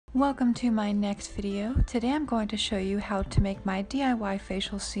Welcome to my next video. Today I'm going to show you how to make my DIY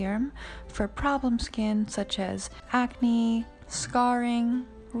facial serum for problem skin such as acne, scarring,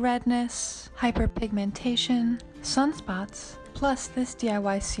 redness, hyperpigmentation, sunspots. Plus, this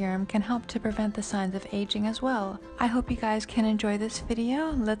DIY serum can help to prevent the signs of aging as well. I hope you guys can enjoy this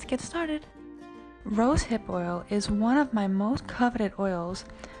video. Let's get started. Rosehip oil is one of my most coveted oils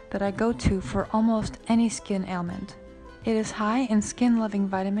that I go to for almost any skin ailment. It is high in skin-loving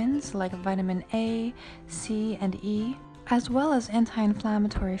vitamins like vitamin A, C, and E, as well as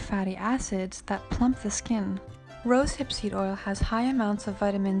anti-inflammatory fatty acids that plump the skin. Rosehip seed oil has high amounts of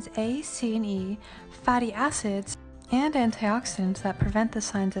vitamins A, C, and E, fatty acids, and antioxidants that prevent the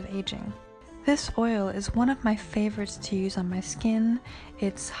signs of aging. This oil is one of my favorites to use on my skin.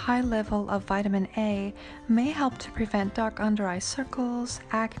 Its high level of vitamin A may help to prevent dark under eye circles,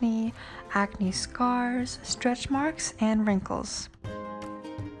 acne scars, stretch marks, and wrinkles.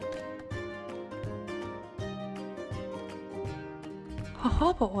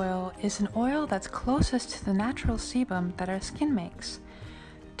 Jojoba oil is an oil that's closest to the natural sebum that our skin makes.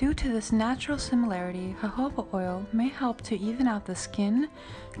 Due to this natural similarity, jojoba oil may help to even out the skin,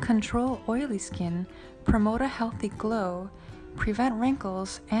 control oily skin, promote a healthy glow, prevent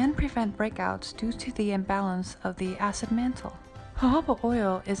wrinkles, and prevent breakouts due to the imbalance of the acid mantle. Jojoba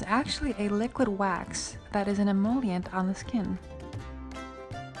oil is actually a liquid wax that is an emollient on the skin.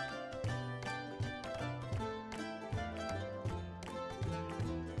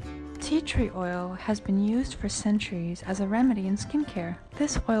 Tea tree oil has been used for centuries as a remedy in skincare.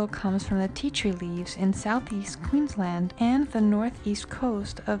 This oil comes from the tea tree leaves in southeast Queensland and the northeast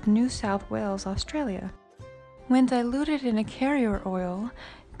coast of New South Wales, Australia. When diluted in a carrier oil,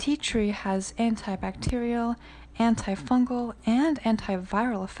 tea tree has antibacterial, antifungal, and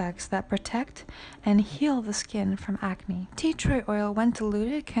antiviral effects that protect and heal the skin from acne. Tea tree oil, when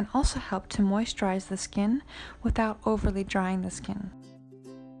diluted, can also help to moisturize the skin without overly drying the skin.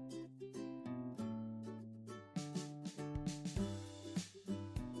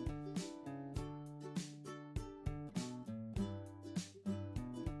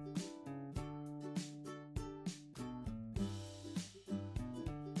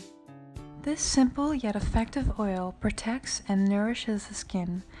 This simple yet effective oil protects and nourishes the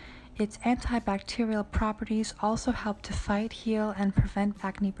skin. Its antibacterial properties also help to fight, heal, and prevent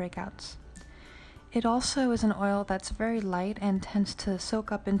acne breakouts. It also is an oil that's very light and tends to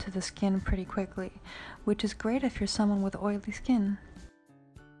soak up into the skin pretty quickly, which is great if you're someone with oily skin.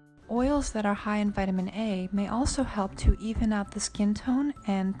 Oils that are high in vitamin A may also help to even out the skin tone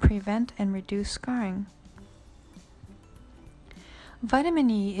and prevent and reduce scarring. Vitamin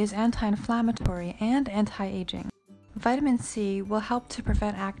E is anti-inflammatory and anti-aging. Vitamin C will help to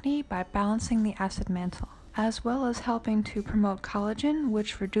prevent acne by balancing the acid mantle, as well as helping to promote collagen,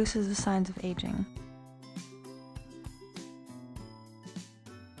 which reduces the signs of aging.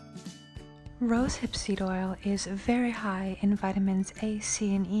 Rosehip seed oil is very high in vitamins A,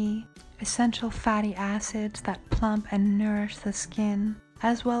 C, and E, essential fatty acids that plump and nourish the skin,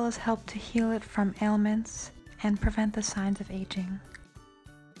 as well as help to heal it from ailments and prevent the signs of aging.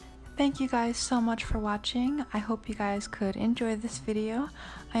 Thank you guys so much for watching. I hope you guys could enjoy this video.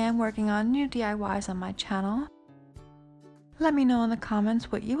 I am working on new DIYs on my channel. Let me know in the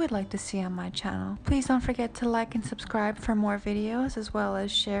comments what you would like to see on my channel. Please don't forget to like and subscribe for more videos, as well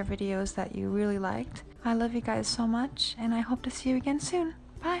as share videos that you really liked. I love you guys so much, and I hope to see you again soon.